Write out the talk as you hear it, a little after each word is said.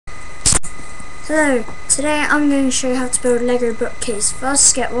Hello, today I'm going to show you how to build a Lego bookcase.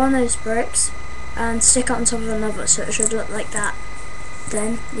 First, get one of those bricks and stick it on top of another so it should look like that.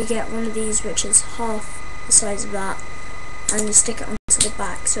 Then you get one of these which is half the size of that and you stick it onto the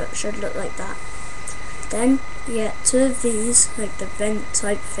back so it should look like that. Then you get two of these, like the vent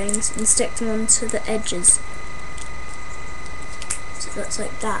type things, and stick them onto the edges so it looks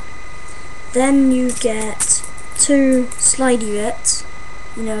like that. Then you get two slidey bits,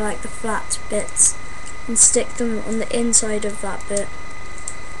 you know, like the flat bits, and stick them on the inside of that bit.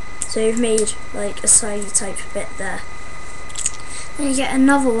 So you've made like a slidey type bit there. Then you get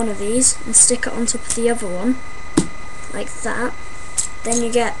another one of these and stick it on top of the other one, like that. Then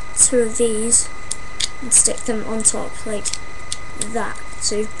you get two of these and stick them on top like that.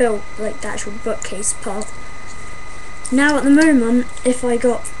 So you've built like the actual bookcase part. Now at the moment, if I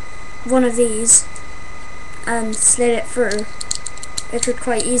got one of these and slid it through, it could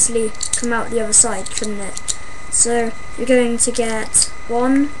quite easily come out the other side, couldn't it? So you're going to get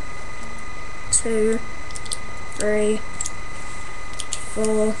 1, 2, 3,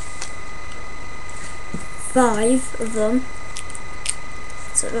 4, 5 of them.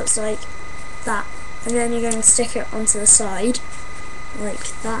 So it looks like that. And then you're going to stick it onto the side, like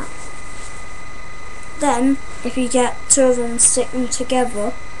that. Then, if you get two of them, stick them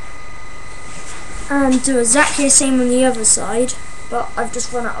together, and do exactly the same on the other side. But I've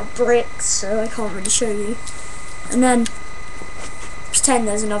just run out of bricks, so I can't really show you. And then pretend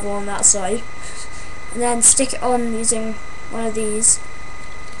there's another one on that side, and then stick it on using one of these,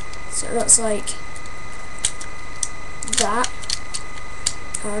 so it looks like that.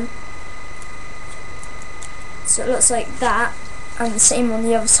 So it looks like that, and the same on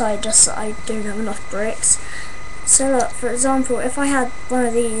the other side, just that I don't have enough bricks. So look, for example, if I had one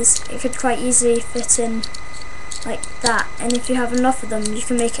of these, it could quite easily fit in like that, and if you have enough of them you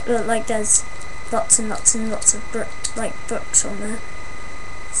can make it look like there's lots and lots and lots of books on there.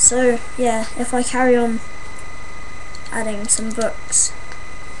 So yeah, if I carry on adding some books,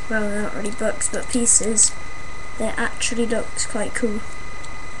 well, they're not really books but pieces, then it actually looks quite cool.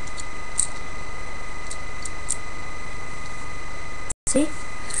 See?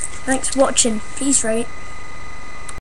 Thanks for watching, please rate.